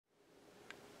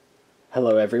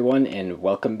Hello everyone and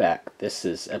welcome back. This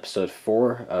is episode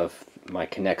 4 of my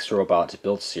Knex robot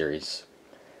build series.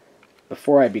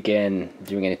 Before I begin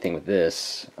doing anything with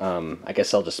this, I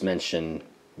guess I'll just mention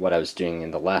what I was doing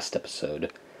in the last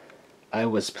episode. I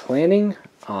was planning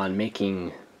on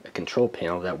making a control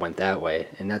panel that went that way,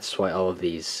 and that's why all of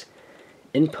these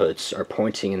inputs are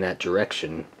pointing in that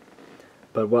direction.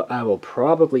 But what I will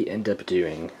probably end up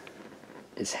doing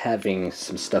is having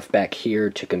some stuff back here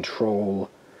to control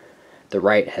the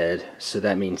right head, so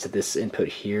that means that this input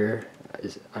here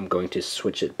I'm going to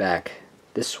switch it back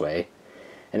this way.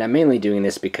 And I'm mainly doing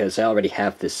this because I already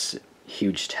have this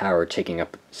huge tower taking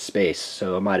up space,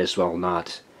 so I might as well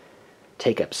not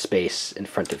take up space in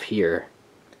front of here,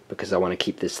 because I want to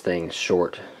keep this thing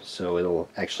short so it'll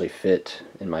actually fit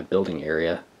in my building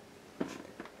area.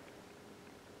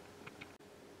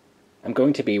 I'm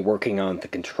going to be working on the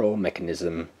control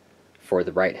mechanism for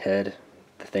the right head,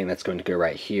 the thing that's going to go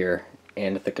right here,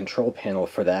 and the control panel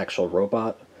for the actual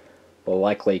robot will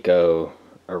likely go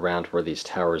around where these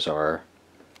towers are,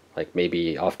 like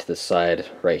maybe off to the side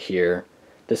right here.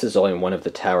 This is only one of the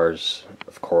towers,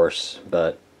 of course,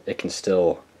 but it can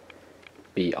still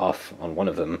be off on one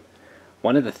of them.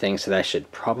 One of the things that I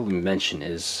should probably mention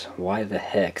is why the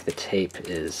heck the tape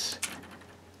is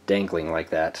dangling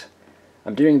like that.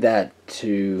 I'm doing that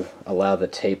to allow the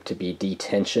tape to be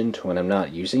detensioned when I'm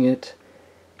not using it,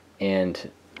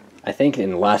 and I think in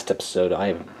the last episode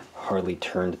I hardly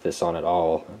turned this on at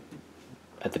all.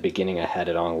 At the beginning I had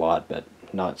it on a lot, but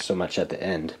not so much at the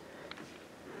end.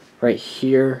 Right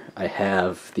here I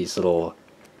have these little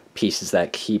pieces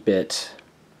that keep it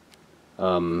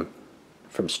from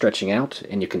stretching out,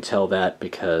 and you can tell that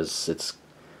because it's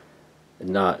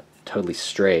not totally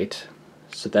straight.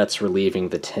 So that's relieving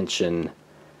the tension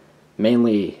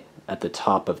mainly at the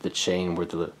top of the chain where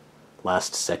the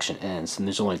last section ends, and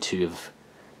there's only two of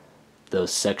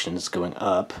those sections going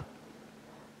up.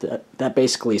 That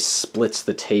basically splits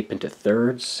the tape into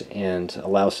thirds and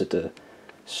allows it to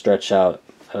stretch out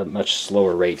at a much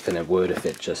slower rate than it would if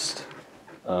it just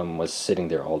was sitting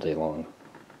there all day long.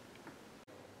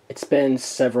 It's been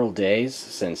several days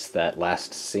since that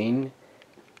last scene,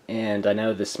 and I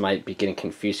know this might be getting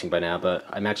confusing by now, but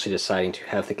I'm actually deciding to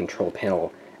have the control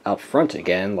panel out front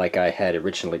again like I had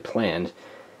originally planned.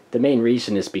 The main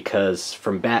reason is because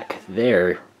from back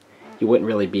there you wouldn't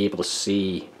really be able to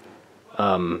see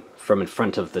from in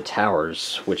front of the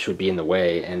towers, which would be in the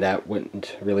way, and that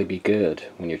wouldn't really be good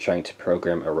when you're trying to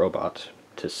program a robot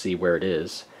to see where it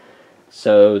is.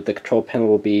 So the control panel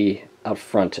will be out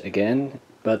front again,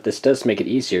 but this does make it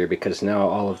easier because now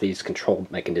all of these control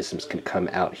mechanisms can come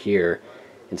out here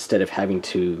instead of having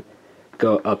to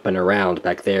go up and around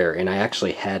back there. And I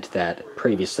actually had that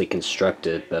previously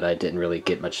constructed, but I didn't really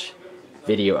get much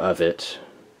video of it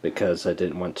because I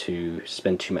didn't want to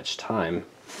spend too much time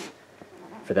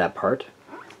for that part.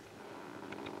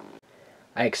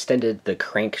 I extended the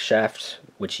crankshaft,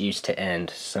 which used to end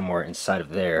somewhere inside of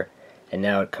there, and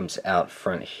now it comes out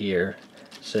front here.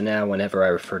 So now whenever I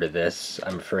refer to this,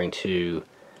 I'm referring to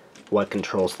what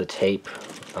controls the tape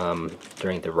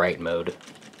during the write mode.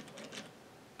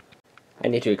 I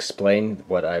need to explain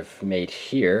what I've made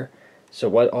here. So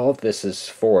what all of this is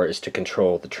for is to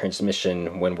control the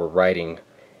transmission when we're writing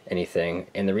anything,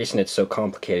 and the reason it's so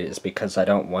complicated is because I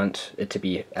don't want it to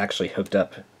be actually hooked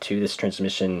up to this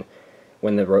transmission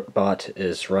when the robot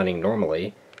is running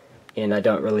normally, and I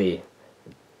don't really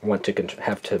want to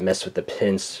have to mess with the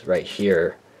pins right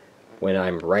here when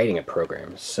I'm writing a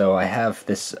program. So I have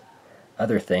this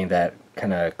other thing that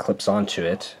kind of clips onto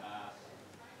it,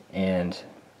 and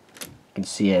you can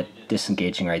see it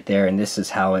disengaging right there, and this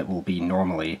is how it will be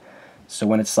normally. So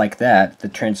when it's like that, the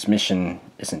transmission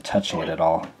isn't touching it at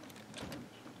all.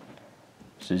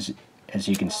 So as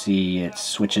you can see, it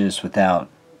switches without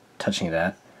touching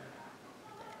that.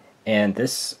 And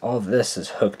all of this is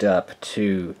hooked up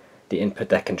to the input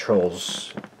that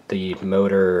controls the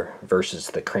motor versus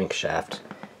the crankshaft.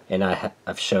 And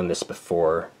I've shown this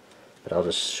before, but I'll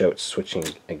just show it switching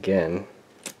again.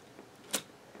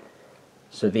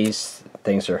 So these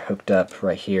things are hooked up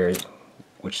right here,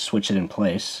 which switch it in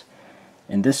place.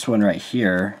 And this one right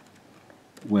here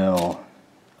will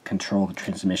control the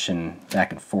transmission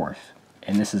back and forth.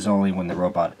 And this is only when the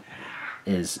robot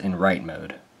is in write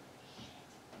mode.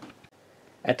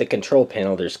 At the control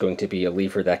panel there's going to be a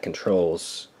lever that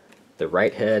controls the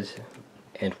write head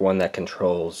and one that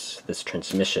controls this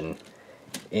transmission.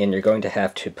 And you're going to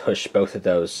have to push both of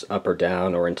those up or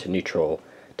down or into neutral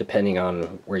depending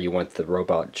on where you want the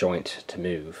robot joint to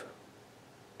move.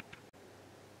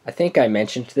 I think I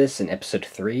mentioned this in episode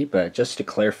 3, but just to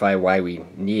clarify why we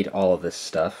need all of this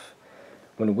stuff,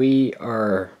 when we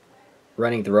are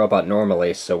running the robot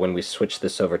normally, so when we switch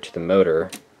this over to the motor,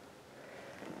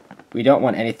 we don't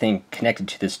want anything connected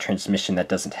to this transmission that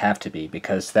doesn't have to be,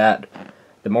 because the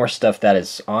more stuff that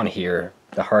is on here,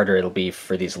 the harder it'll be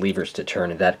for these levers to turn,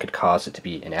 and that could cause it to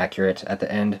be inaccurate at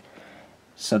the end.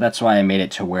 So that's why I made it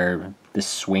to where this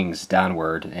swings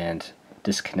downward and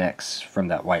disconnects from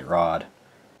that white rod.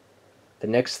 The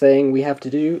next thing we have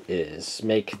to do is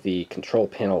make the control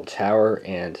panel tower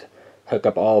and hook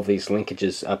up all of these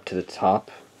linkages up to the top.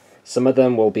 Some of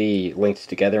them will be linked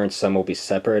together and some will be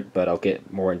separate, but I'll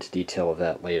get more into detail of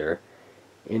that later.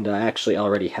 And I actually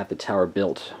already have the tower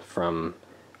built from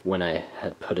when I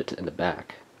had put it in the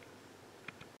back.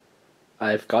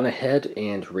 I've gone ahead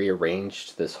and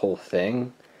rearranged this whole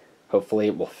thing. Hopefully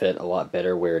it will fit a lot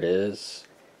better where it is.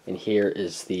 And here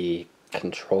is the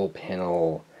control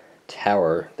panel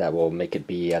tower that will make it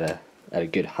be at a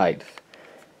good height.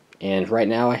 And right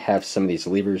now I have some of these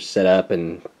levers set up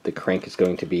and the crank is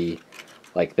going to be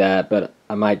like that, but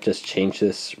I might just change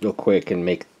this real quick and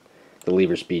make the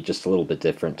levers be just a little bit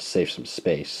different to save some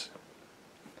space.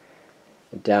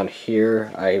 And down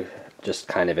here I just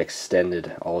kind of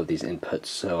extended all of these inputs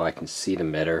so I can see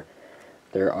them better.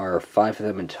 There are 5 of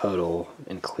them in total,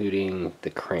 including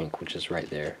the crank, which is right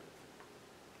there.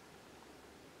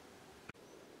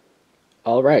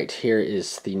 Alright, here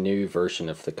is the new version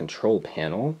of the control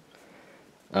panel.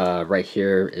 Right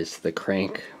here is the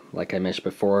crank, like I mentioned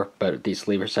before, but these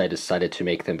levers I decided to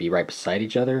make them be right beside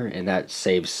each other, and that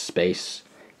saves space,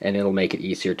 and it'll make it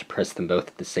easier to press them both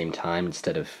at the same time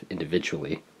instead of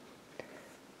individually.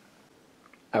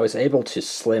 I was able to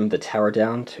slim the tower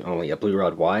down to only a blue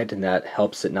rod wide, and that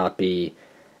helps it not be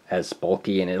as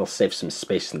bulky, and it'll save some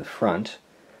space in the front.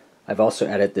 I've also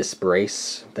added this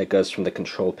brace that goes from the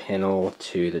control panel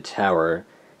to the tower,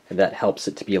 and that helps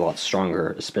it to be a lot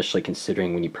stronger, especially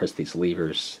considering when you press these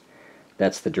levers,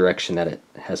 that's the direction that it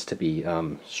has to be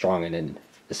strong in. And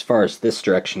as far as this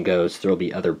direction goes, there will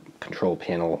be other control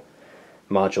panel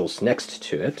modules next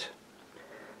to it.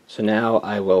 So now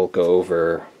I will go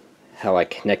over how I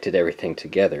connected everything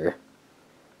together.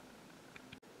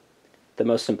 The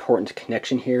most important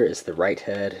connection here is the right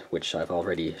head, which I've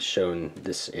already shown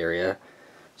this area.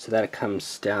 So that it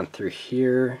comes down through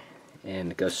here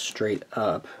and goes straight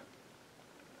up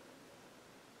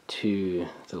to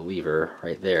the lever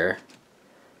right there.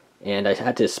 And I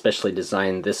had to especially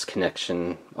design this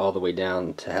connection all the way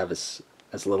down to have as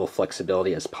little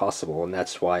flexibility as possible, and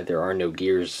that's why there are no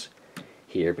gears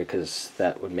here, because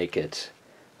that would make it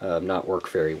not work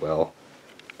very well.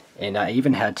 And I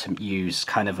even had to use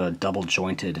kind of a double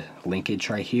jointed linkage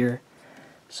right here.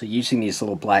 So using these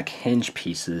little black hinge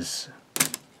pieces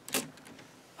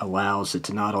allows it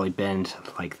to not only bend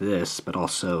like this, but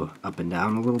also up and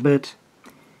down a little bit.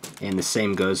 And the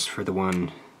same goes for the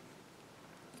one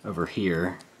over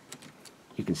here.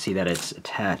 You can see that it's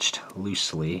attached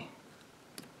loosely.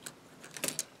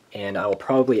 And I will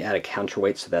probably add a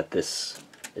counterweight so that this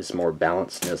is more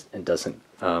balanced and doesn't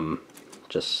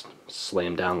just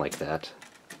slam down like that.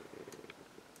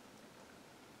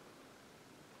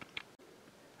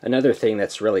 Another thing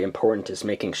that's really important is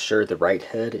making sure the right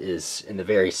head is in the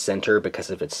very center,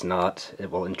 because if it's not, it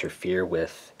will interfere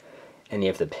with any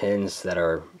of the pins that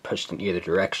are pushed in either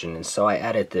direction. And so I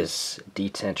added this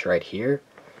detent right here,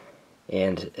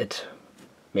 and it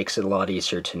makes it a lot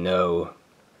easier to know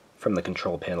from the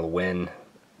control panel when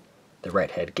the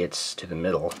right head gets to the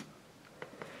middle.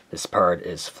 This part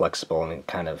is flexible and it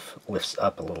kind of lifts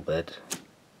up a little bit.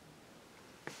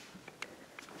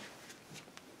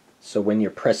 So when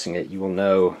you're pressing it, you will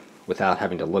know without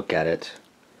having to look at it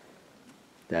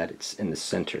that it's in the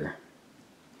center.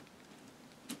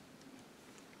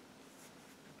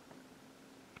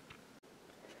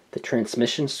 The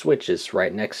transmission switch is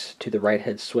right next to the right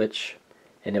head switch,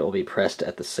 and it will be pressed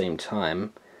at the same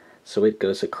time. So it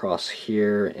goes across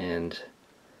here and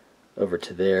over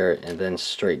to there and then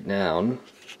straight down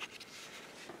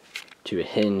to a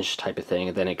hinge type of thing,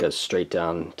 and then it goes straight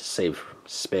down to save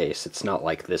space. It's not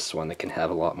like this one that can have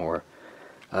a lot more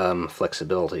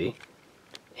flexibility.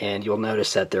 And you'll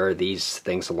notice that there are these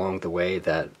things along the way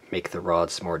that make the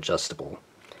rods more adjustable.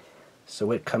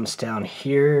 So it comes down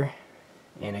here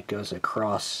and it goes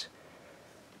across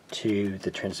to the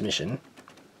transmission.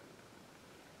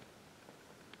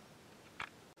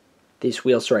 These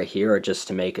wheels right here are just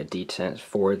to make a detent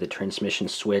for the transmission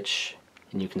switch,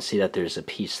 and you can see that there's a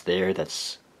piece there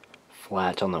that's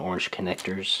flat on the orange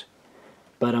connectors,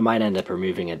 but I might end up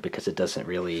removing it because it doesn't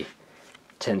really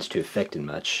tend to affect it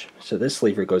much. So this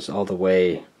lever goes all the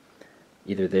way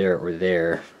either there or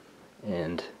there,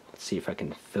 and let's see if I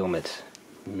can film it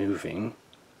moving.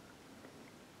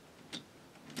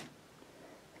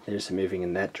 There's it moving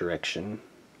in that direction.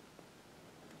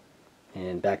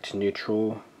 And back to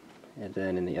neutral, and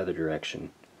then in the other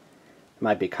direction. It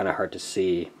might be kind of hard to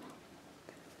see,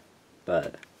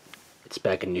 but it's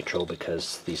back in neutral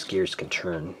because these gears can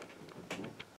turn.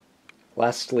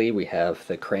 Lastly, we have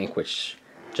the crank, which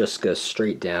just goes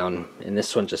straight down, and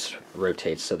this one just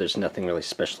rotates, so there's nothing really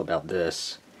special about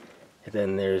this. And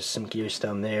then there's some gears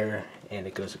down there, and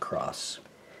it goes across.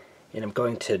 And I'm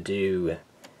going to do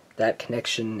that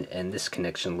connection and this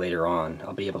connection later on.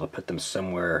 I'll be able to put them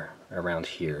somewhere around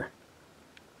here.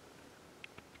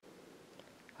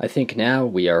 I think now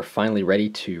we are finally ready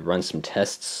to run some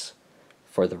tests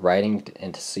for the writing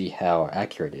and to see how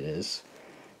accurate it is.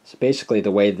 So basically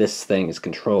the way this thing is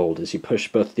controlled is you push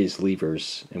both these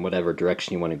levers in whatever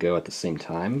direction you want to go at the same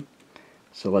time.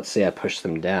 So let's say I push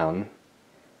them down,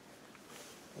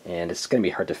 and it's going to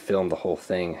be hard to film the whole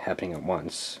thing happening at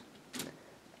once.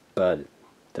 But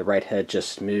the right head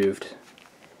just moved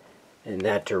in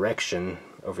that direction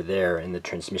over there, and the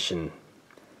transmission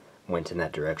went in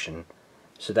that direction.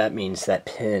 So that means that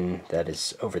pin that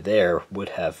is over there would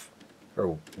have,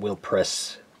 or will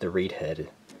press the read head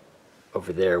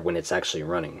over there when it's actually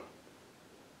running.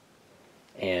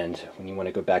 And when you want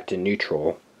to go back to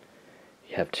neutral,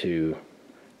 you have to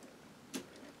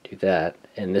do that,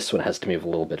 and this one has to move a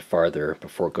little bit farther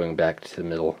before going back to the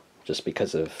middle, just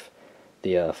because of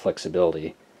the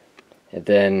flexibility. And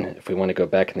then if we want to go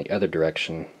back in the other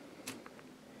direction,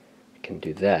 we can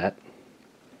do that,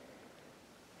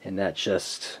 and that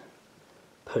just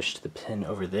pushed the pin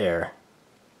over there.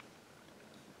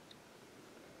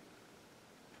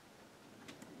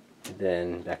 And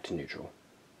then back to neutral.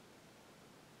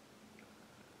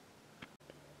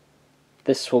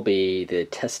 This will be the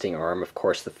testing arm. Of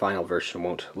course, the final version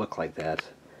won't look like that.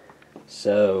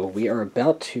 So we are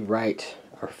about to write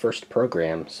our first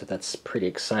program, so that's pretty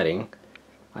exciting.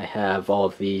 I have all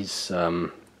of these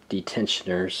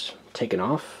detensioners taken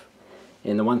off,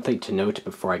 and the one thing to note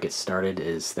before I get started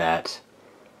is that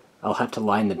I'll have to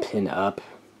line the pin up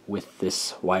with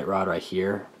this white rod right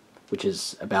here, which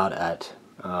is about at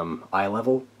eye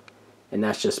level, and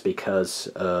that's just because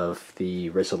of the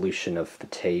resolution of the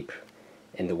tape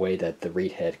and the way that the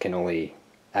read head can only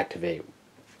activate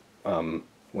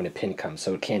when a pin comes,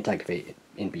 so it can't activate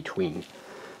in between.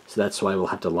 So that's why we'll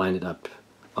have to line it up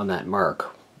on that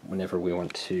mark whenever we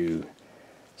want to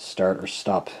start or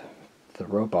stop the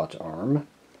robot arm.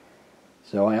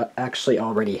 So I actually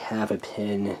already have a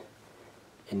pin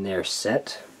in there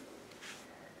set,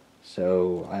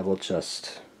 so I will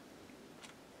just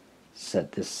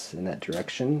set this in that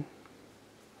direction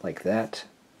like that.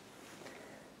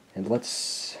 And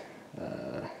let's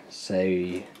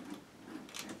say,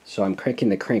 so I'm cranking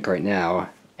the crank right now,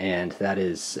 and that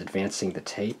is advancing the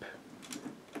tape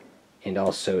and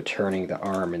also turning the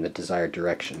arm in the desired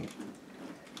direction.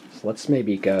 So let's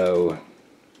maybe go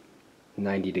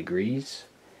 90 degrees,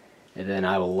 and then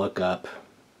I will look up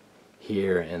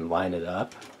here and line it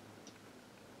up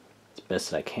as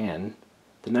best I can.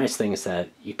 The nice thing is that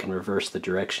you can reverse the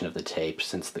direction of the tape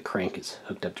since the crank is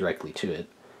hooked up directly to it.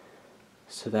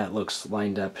 So that looks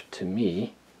lined up to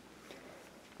me.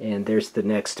 And there's the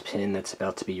next pin that's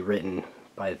about to be written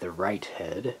by the right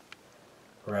head,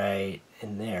 right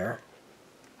in there.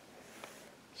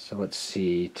 So let's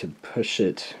see, to push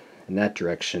it in that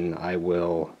direction, I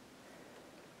will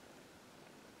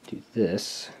do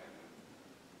this,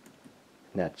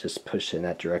 and that just push it in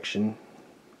that direction.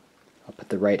 I'll put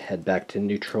the right head back to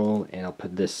neutral, and I'll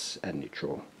put this at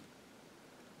neutral.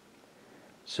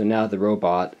 So now the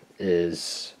robot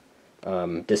is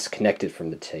disconnected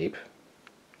from the tape,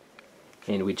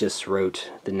 and we just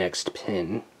wrote the next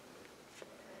pin.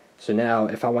 So now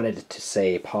if I wanted to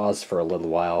say pause for a little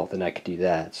while, then I could do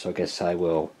that. So I guess I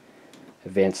will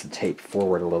advance the tape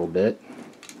forward a little bit,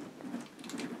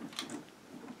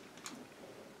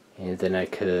 and then I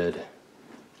could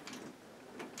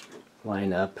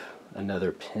line up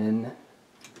another pin.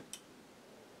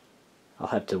 I'll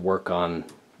have to work on,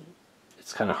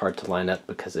 it's kind of hard to line up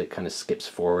because it kind of skips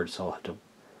forward, so I'll have to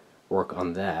work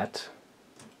on that.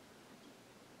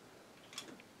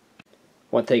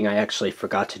 One thing I actually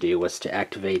forgot to do was to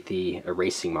activate the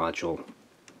erasing module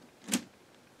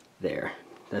there.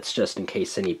 That's just in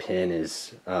case any pin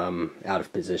is out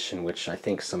of position, which I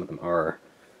think some of them are.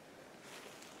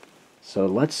 So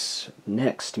let's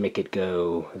next make it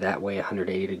go that way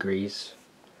 180 degrees.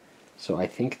 So I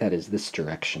think that is this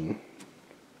direction.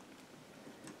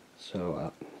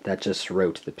 So that just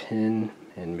wrote the pin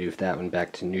and moved that one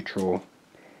back to neutral.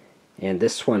 And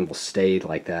this one will stay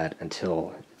like that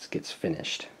until it gets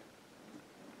finished.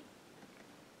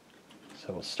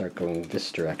 So we'll start going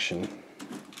this direction.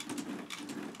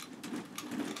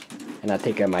 And I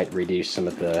think I might reduce some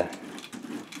of the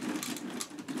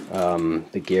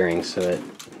gearing so it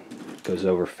goes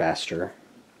over faster.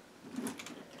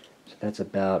 So that's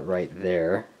about right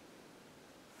there.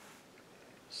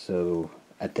 So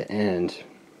at the end,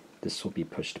 this will be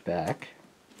pushed back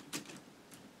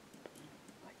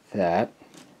like that.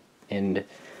 And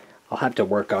I'll have to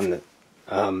work on the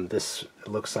this. It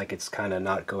looks like it's kind of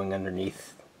not going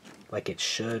underneath like it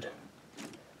should,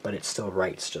 but it still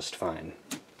writes just fine.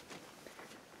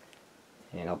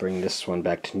 And I'll bring this one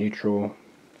back to neutral.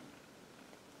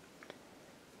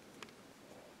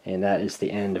 And that is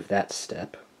the end of that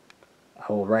step.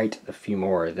 I will write a few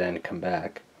more, then come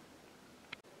back.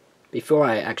 Before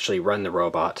I actually run the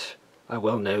robot, I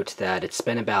will note that it's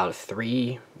been about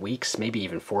 3 weeks, maybe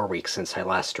even 4 weeks since I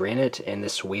last ran it, and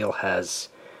this wheel has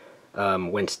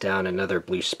went down another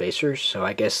blue spacer, so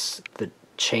I guess the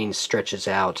chain stretches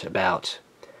out about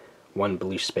 1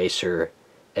 blue spacer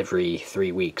every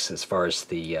 3 weeks as far as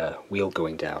the wheel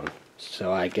going down.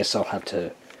 So I guess I'll have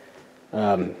to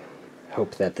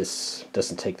hope that this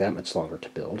doesn't take that much longer to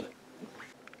build.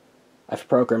 I've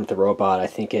programmed the robot. I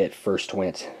think it first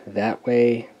went that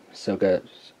way, so it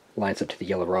lines up to the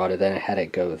yellow rod, and then I had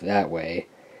it go that way.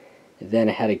 And then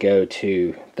I had it go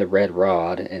to the red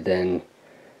rod, and then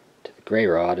to the gray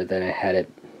rod, and then I had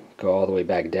it go all the way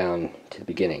back down to the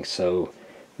beginning. So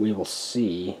we will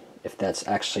see if that's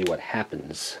actually what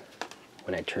happens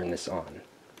when I turn this on.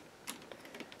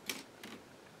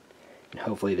 And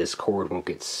hopefully this cord won't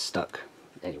get stuck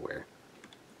anywhere.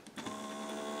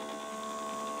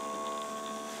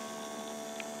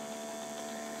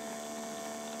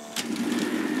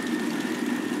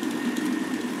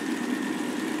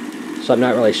 So I'm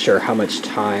not really sure how much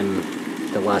time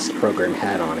the last program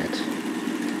had on it,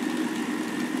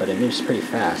 but it moves pretty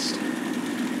fast.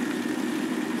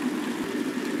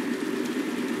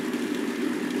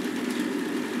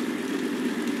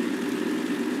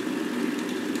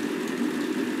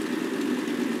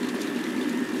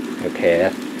 Okay, I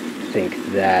think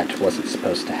that wasn't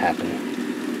supposed to happen.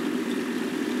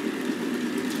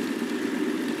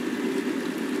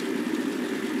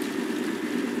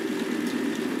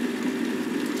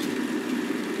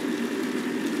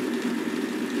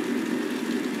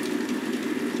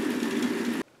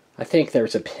 I think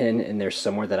there's a pin in there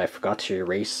somewhere that I forgot to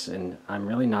erase, and I'm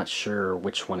really not sure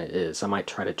which one it is. I might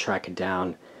try to track it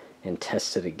down and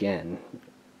test it again,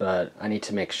 but I need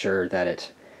to make sure that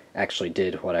it actually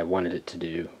did what I wanted it to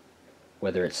do,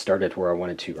 whether it started where I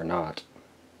wanted to or not.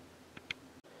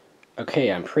 Okay,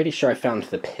 I'm pretty sure I found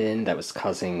the pin that was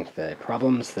causing the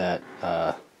problems, that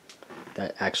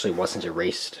that actually wasn't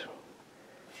erased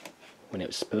when it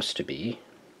was supposed to be.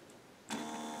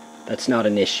 That's not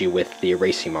an issue with the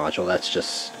erasing module, that's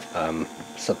just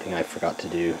something I forgot to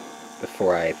do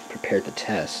before I prepared the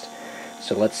test.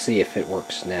 So let's see if it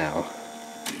works now.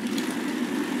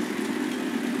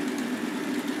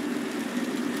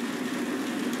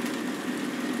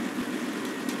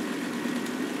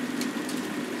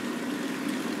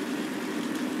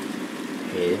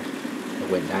 Okay,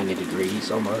 it went 90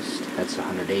 degrees almost. That's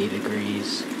 180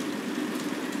 degrees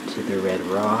to the red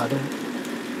rod,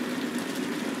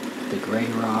 the gray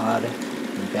rod,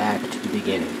 and back to the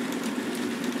beginning.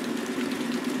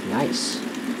 Nice.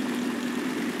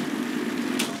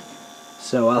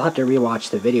 So I'll have to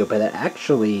rewatch the video, but it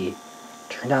actually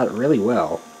turned out really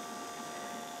well.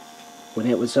 When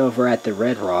it was over at the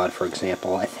red rod, for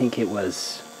example, I think it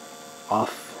was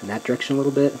off in that direction a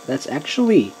little bit. That's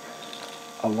actually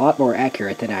a lot more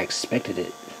accurate than I expected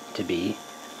it to be.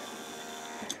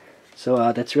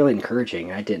 So that's really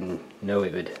encouraging. I didn't know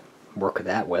it would work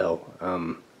that well,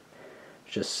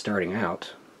 just starting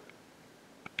out.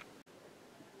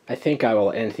 I think I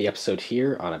will end the episode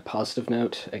here on a positive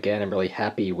note. Again, I'm really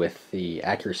happy with the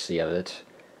accuracy of it,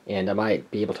 and I might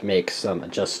be able to make some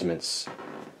adjustments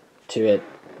to it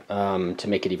to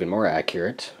make it even more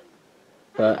accurate,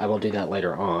 but I will do that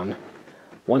later on.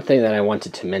 One thing that I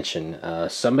wanted to mention,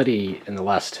 somebody in the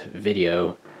last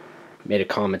video made a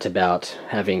comment about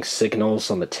having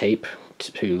signals on the tape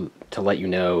to let you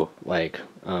know, like,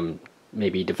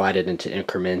 maybe divide it into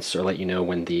increments or let you know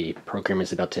when the program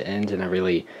is about to end, and I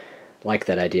really like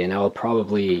that idea, and I'll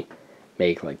probably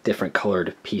make like different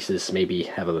colored pieces, maybe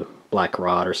have a black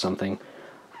rod or something.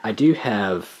 I do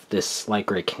have this light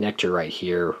gray connector right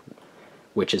here,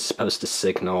 which is supposed to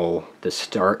signal the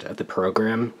start of the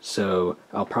program, so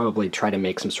I'll probably try to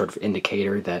make some sort of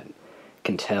indicator that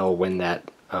can tell when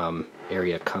that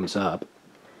area comes up.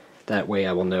 That way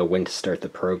I will know when to start the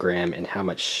program and how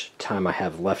much time I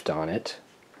have left on it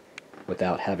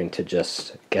without having to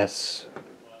just guess.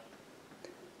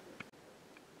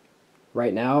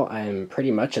 Right now, I'm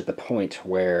pretty much at the point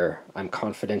where I'm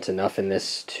confident enough in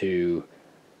this to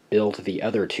build the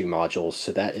other two modules,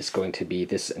 so that is going to be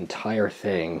this entire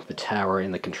thing, the tower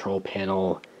and the control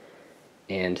panel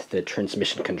and the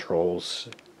transmission controls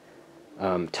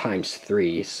times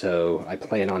 3. So I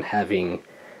plan on having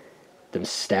them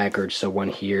staggered, so one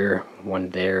here, one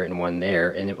there, and one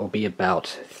there, and it will be about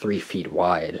 3 feet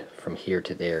wide from here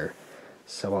to there.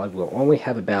 So I will only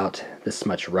have about this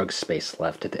much rug space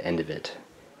left at the end of it.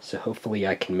 So hopefully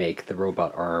I can make the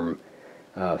robot arm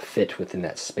fit within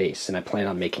that space, and I plan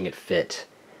on making it fit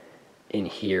in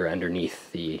here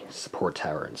underneath the support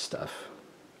tower and stuff.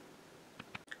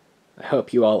 I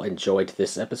hope you all enjoyed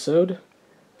this episode.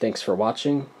 Thanks for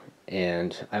watching,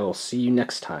 and I will see you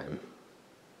next time.